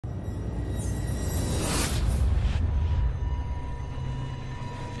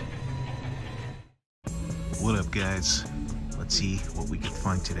guys. Let's see what we can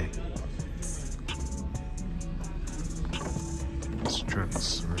find today.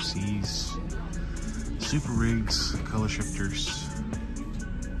 Struts, RCs, super rigs, color shifters,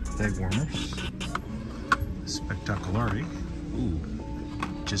 bag warmers, Spectacolari. Ooh,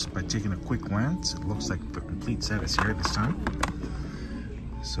 just by taking a quick glance, it looks like the complete set is here this time.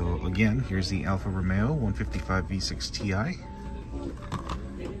 So again, here's the Alfa Romeo 155 V6 Ti,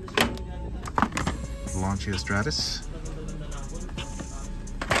 Lancia Stratus,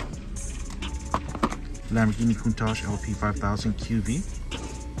 Lamborghini Countach LP 5000 QV,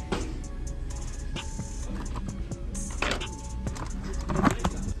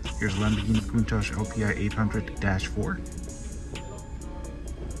 here's Lamborghini Countach LPI 800-4,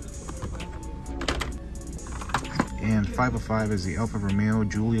 and 505 is the Alfa Romeo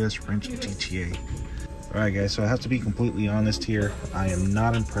Giulia's French GTA. Alright guys, so I have to be completely honest here. I am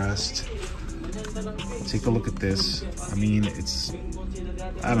not impressed. Take a look at this. I mean,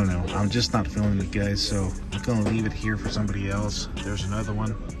 I don't know. I'm just not feeling it, guys. So I'm gonna leave it here for somebody else. There's another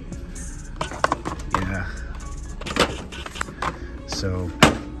one. Yeah. So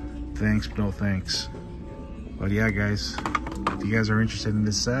thanks, but no thanks. But yeah, guys, if you guys are interested in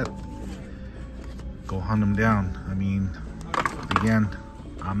this set, go hunt them down. I mean, again,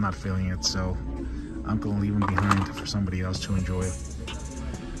 I'm not feeling it, so I'm gonna leave them behind for somebody else to enjoy.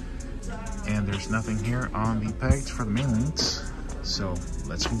 And there's nothing here on the pegs for the main links, so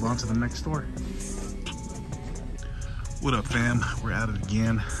let's move on to the next store. What up, fam? We're at it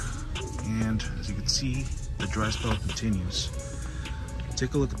again, and as you can see, the dry spell continues.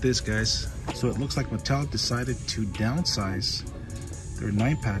 Take a look at this, guys. So it looks like Mattel decided to downsize their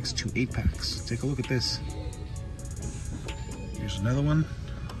 9-packs to 8-packs. Take a look at this. Here's another one.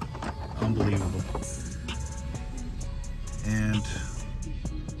 Unbelievable. And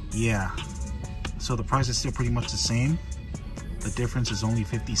yeah, so the price is still pretty much the same. The difference is only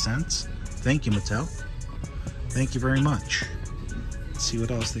 50 cents. Thank you, Mattel. Thank you very much. Let's see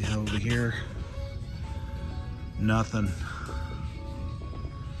what else they have over here. Nothing.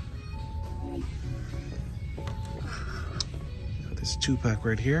 Got this 2-pack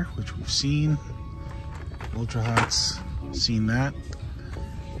right here, which we've seen. Ultra Hots, seen that.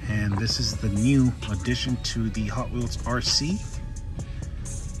 And this is the new addition to the Hot Wheels RC.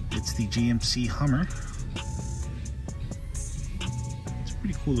 It's the GMC Hummer. It's a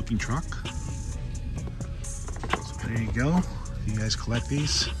pretty cool looking truck. So there you go. If you guys collect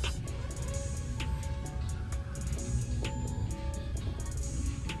these.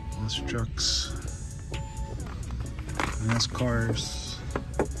 Monster trucks. NASCARs.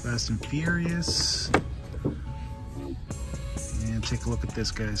 Fast and Furious. And take a look at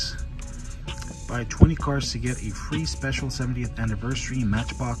this, guys. Buy 20 cars to get a free special 70th anniversary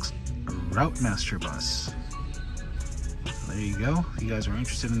Matchbox Routemaster bus. There you go. If you guys are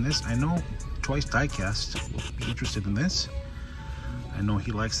interested in this, I know Twice Diecast will be interested in this. I know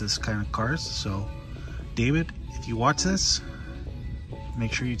he likes this kind of cars. So, David, if you watch this,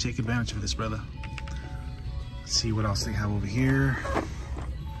 make sure you take advantage of this, brother. Let's see what else they have over here.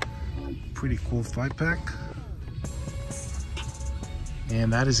 Pretty cool 5-pack.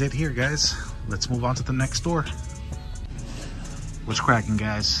 And that is it here, guys. Let's move on to the next store. What's cracking,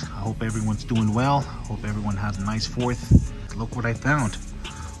 guys? I hope everyone's doing well. Hope everyone has a nice 4th. Look what I found.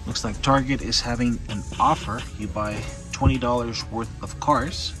 Looks like Target is having an offer. You buy $20 worth of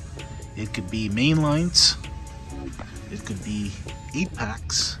cars. It could be main lines. It could be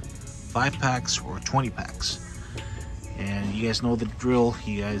 8-packs, 5-packs, or 20-packs. And you guys know the drill.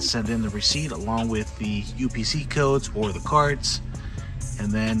 You guys send in the receipt along with the UPC codes or the cards. And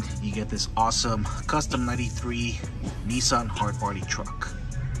then you get this awesome custom 93 Nissan hard body truck.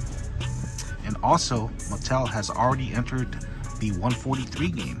 And also, Mattel has already entered the 143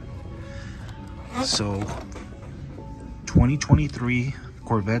 game. So, 2023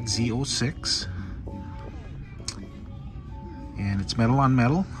 Corvette Z06. And it's metal on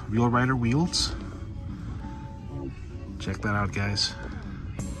metal, Real Rider wheels. Check that out, guys.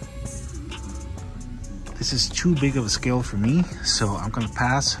 This is too big of a scale for me, so I'm gonna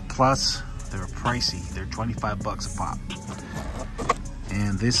pass. Plus, they're pricey. They're 25 bucks a pop.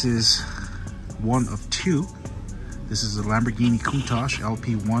 And this is one of 2. This is a Lamborghini Countach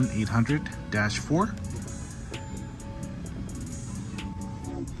LP1 800-4.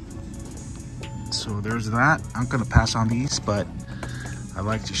 So there's that. I'm gonna pass on these, but I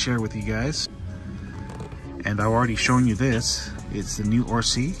like to share with you guys. And I've already shown you this. It's the new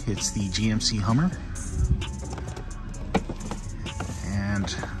RC. It's the GMC Hummer.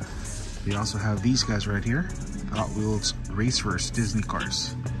 And we also have these guys right here, Hot Wheels Raceverse Disney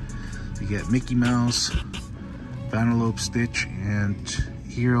cars. You get Mickey Mouse, Vanderlope Stitch, and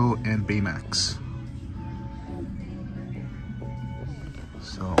Hero and Baymax.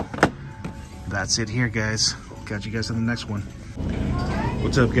 So that's it here, guys. Catch you guys in the next one.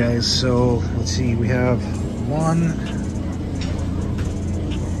 What's up, guys? So let's see, we have 1,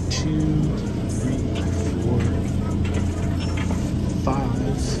 2, 3, 4,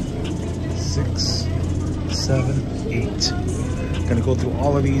 5, 6, 7, 8. Gonna go through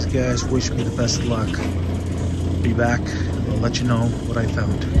all of these, guys. Wish me the best of luck. Be back and let you know what I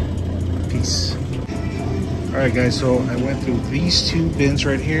found. Peace. Alright, guys, so I went through these 2 bins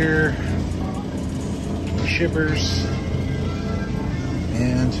right here, the shippers,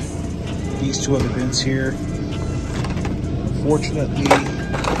 and these 2 other bins here. Unfortunately,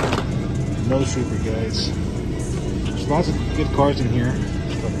 no super, guys. There's lots of good cars in here.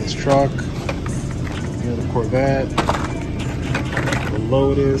 Like this truck, the Corvette, the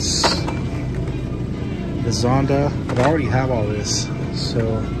Lotus, the Zonda, but I already have all this,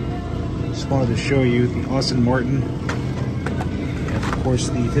 so just wanted to show you the Aston Martin, and of course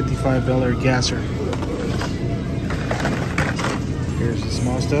the 55 Bel Air Gasser. Here's this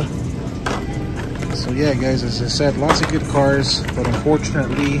Mazda. So yeah, guys, as I said, lots of good cars, but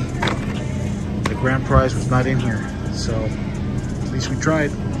unfortunately the grand prize was not in here, so at least we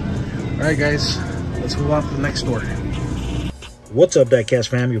tried. Alright, guys, let's move on to the next store. What's up, Diecast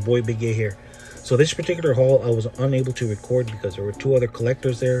fam? Your boy Big A here. So this particular haul I was unable to record because there were 2 other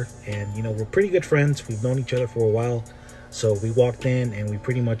collectors there, and you know, we're pretty good friends. We've known each other for a while, so we walked in and we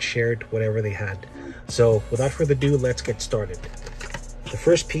pretty much shared whatever they had. So without further ado, let's get started. The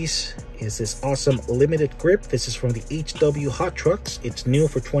first piece is this awesome limited grip. This is from the HW Hot Trucks. It's new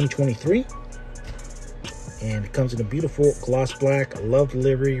for 2023, and it comes in a beautiful gloss black, love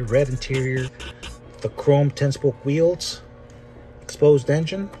livery, red interior, the chrome 10-spoke wheels, exposed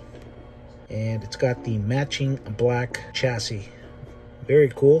engine, and it's got the matching black chassis. Very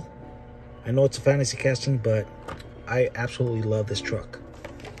cool. I know it's a fantasy casting, but I absolutely love this truck.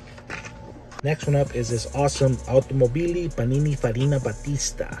 Next one up is this awesome Automobili Panini Farina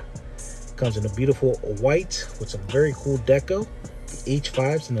Battista. Comes in a beautiful white with some very cool deco. The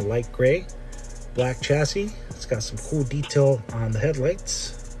H5s in the light gray. Black chassis. It's got some cool detail on the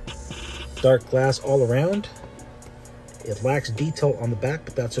headlights. Dark glass all around. It lacks detail on the back,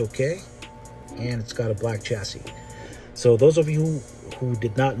 but that's okay. And it's got a black chassis. So those of you who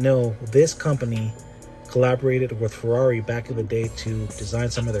did not know, this company collaborated with Ferrari back in the day to design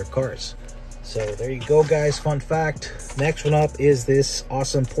some of their cars. So there you go, guys. Fun fact. Next one up is this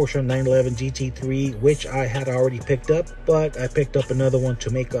awesome Porsche 911 GT3, which I had already picked up, but I picked up another one to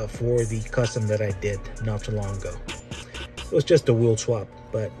make up for the custom that I did not too long ago. It was just a wheel swap,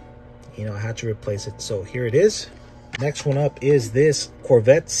 but you know, I had to replace it. So here it is. Next one up is this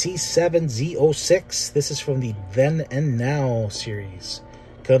Corvette C7Z06. This is from the Then and Now series.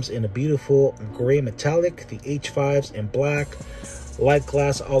 Comes in a beautiful gray metallic, the H5s in black, light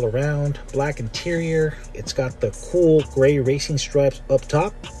glass all around, black interior. It's got the cool gray racing stripes up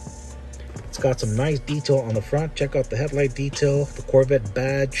top. It's got some nice detail on the front. Check out the headlight detail, the Corvette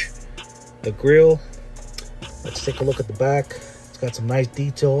badge, the grille. Let's take a look at the back. Got some nice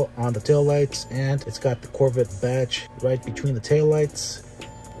detail on the taillights, and it's got the Corvette badge right between the taillights,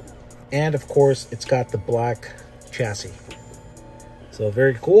 and of course it's got the black chassis. So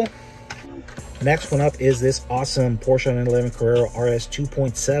very cool. Next one up is this awesome Porsche 911 Carrera RS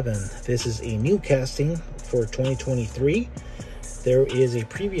 2.7. This is a new casting for 2023. There is a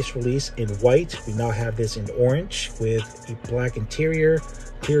previous release in white. We now have this in orange with a black interior,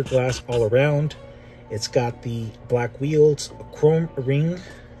 clear glass all around. It's got the black wheels, a chrome ring.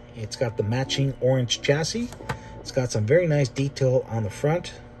 It's got the matching orange chassis. It's got some very nice detail on the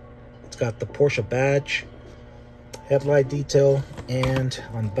front. It's got the Porsche badge, headlight detail, and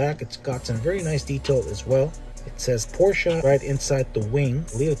on the back it's got some very nice detail as well. It says Porsche right inside the wing.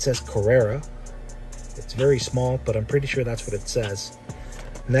 I believe it says Carrera. It's very small, but I'm pretty sure that's what it says.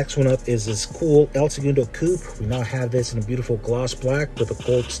 Next one up is this cool El Segundo Coupe. We now have this in a beautiful gloss black with a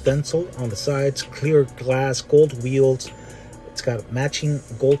gold stencil on the sides, clear glass, gold wheels. It's got matching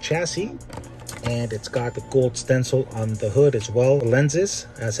gold chassis, and it's got the gold stencil on the hood as well. The lenses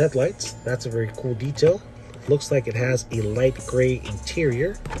as headlights. That's a very cool detail. It looks like it has a light gray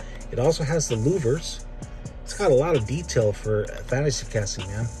interior. It also has the louvers. It's got a lot of detail for fantasy casting,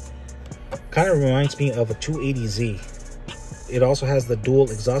 man. Kind of reminds me of a 280Z. It also has the dual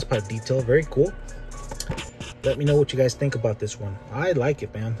exhaust pipe detail. Very cool. Let me know what you guys think about this one. I like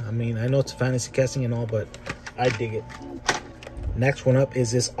it, man. I mean, I know it's fantasy casting and all, but I dig it. Next one up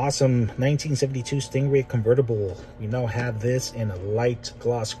is this awesome 1972 Stingray convertible. We now have this in a light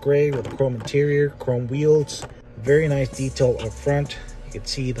gloss gray with a chrome interior, chrome wheels, Very nice detail up front. You can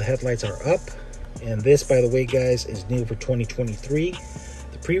see the headlights are up. And this, by the way, guys, is new for 2023.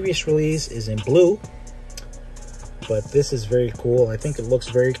 The previous release is in blue, but this is very cool. I think it looks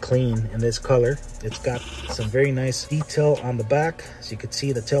very clean in this color. It's got some very nice detail on the back. As you can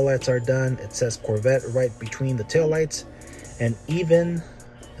see, the taillights are done. It says Corvette right between the taillights, and even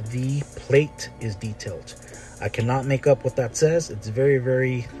the plate is detailed. I cannot make up what that says. It's very,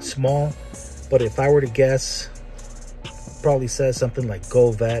 very small, but if I were to guess, probably says something like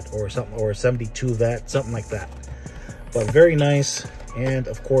Go Vet or something, or 72 Vet, something like that. But very nice. And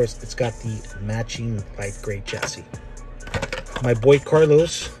of course, it's got the matching light gray chassis. My boy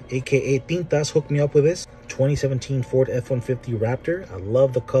Carlos, aka Tintas, hooked me up with this 2017 Ford F-150 Raptor. I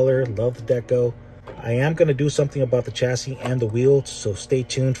love the color, love the deco. I am going to do something about the chassis and the wheels, so stay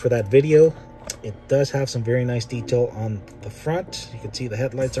tuned for that video. It does have some very nice detail on the front. You can see the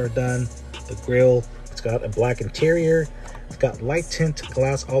headlights are done, the grille. It's got a black interior. It's got light tint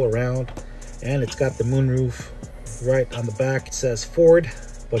glass all around, and it's got the moonroof right on the back. It says Ford.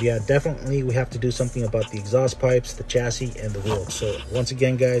 But yeah, definitely we have to do something about the exhaust pipes, the chassis, and the wheels. So once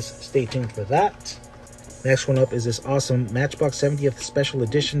again, guys, stay tuned for that. Next one up is this awesome Matchbox 70th Special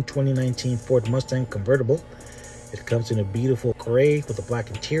Edition 2019 Ford Mustang convertible. It comes in a beautiful gray with a black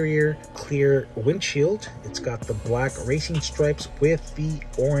interior, clear windshield. It's got the black racing stripes with the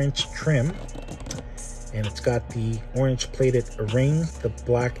orange trim. And it's got the orange plated ring, the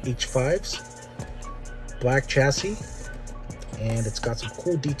black H5s, black chassis, and it's got some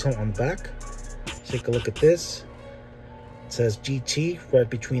cool detail on the back. Take a look at this. It says GT right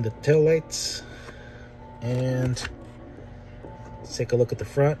between the taillights. And let's take a look at the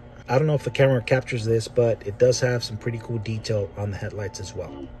front. I don't know if the camera captures this, but it does have some pretty cool detail on the headlights as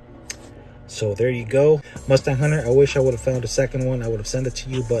well. So there you go. Mustang Hunter, I wish I would have found a second one. I would have sent it to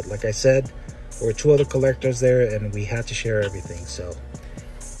you, but like I said, there were two other collectors there and we had to share everything. So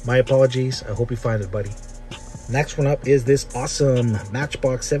my apologies. I hope you find it, buddy. Next one up is this awesome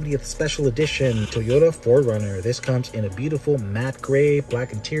Matchbox 70th Special Edition Toyota 4Runner. This comes in a beautiful matte gray,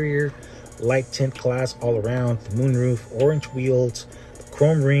 black interior, light tint glass all around, the moonroof, orange wheels, the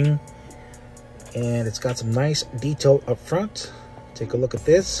chrome ring, and it's got some nice detail up front. Take a look at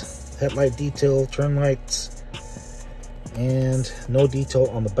this. Headlight detail, turn lights, and no detail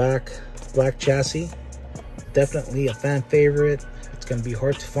on the back. Black chassis. Definitely a fan favorite. It's going to be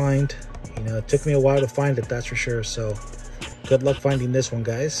hard to find. You know, it took me a while to find it, that's for sure. So good luck finding this one,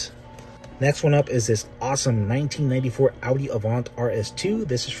 guys. Next one up is this awesome 1994 Audi Avant RS2.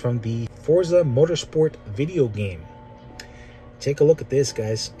 This is from the Forza Motorsport video game. Take a look at this,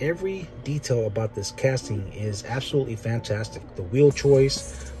 guys. Every detail about this casting is absolutely fantastic. The wheel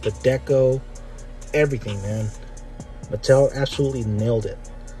choice, the deco, everything, man. Mattel absolutely nailed it.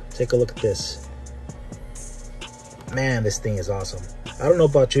 Take a look at this. Man, this thing is awesome. I don't know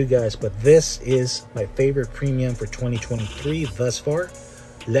about you guys, but this is my favorite premium for 2023 thus far.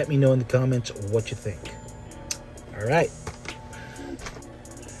 Let me know in the comments what you think. All right.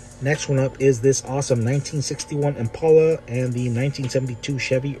 Next one up is this awesome 1961 Impala and the 1972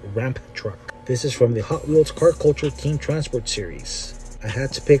 Chevy Ramp truck. This is from the Hot Wheels Car Culture Team Transport series. I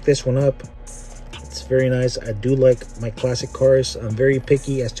had to pick this one up. It's very nice. I do like my classic cars. I'm very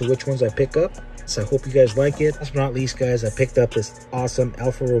picky as to which ones I pick up. So I hope you guys like it. Last but not least, guys, I picked up this awesome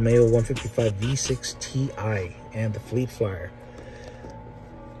Alfa Romeo 155 V6 Ti and the Fleet Flyer.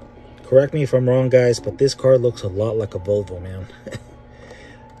 Correct me if I'm wrong, guys, but this car looks a lot like a Volvo, man.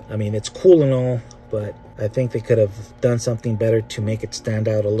 I mean, it's cool and all, but I think they could have done something better to make it stand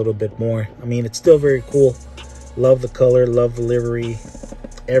out a little bit more. I mean, it's still very cool. Love the color, love the livery.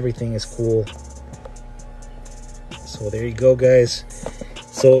 Everything is cool. So there you go, guys.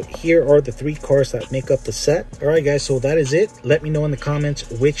 So here are the three cars that make up the set. All right, guys, so that is it. Let me know in the comments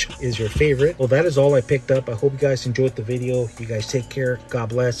which is your favorite. Well, that is all I picked up. I hope you guys enjoyed the video. You guys take care. God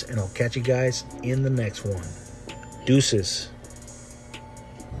bless, and I'll catch you guys in the next one. Deuces.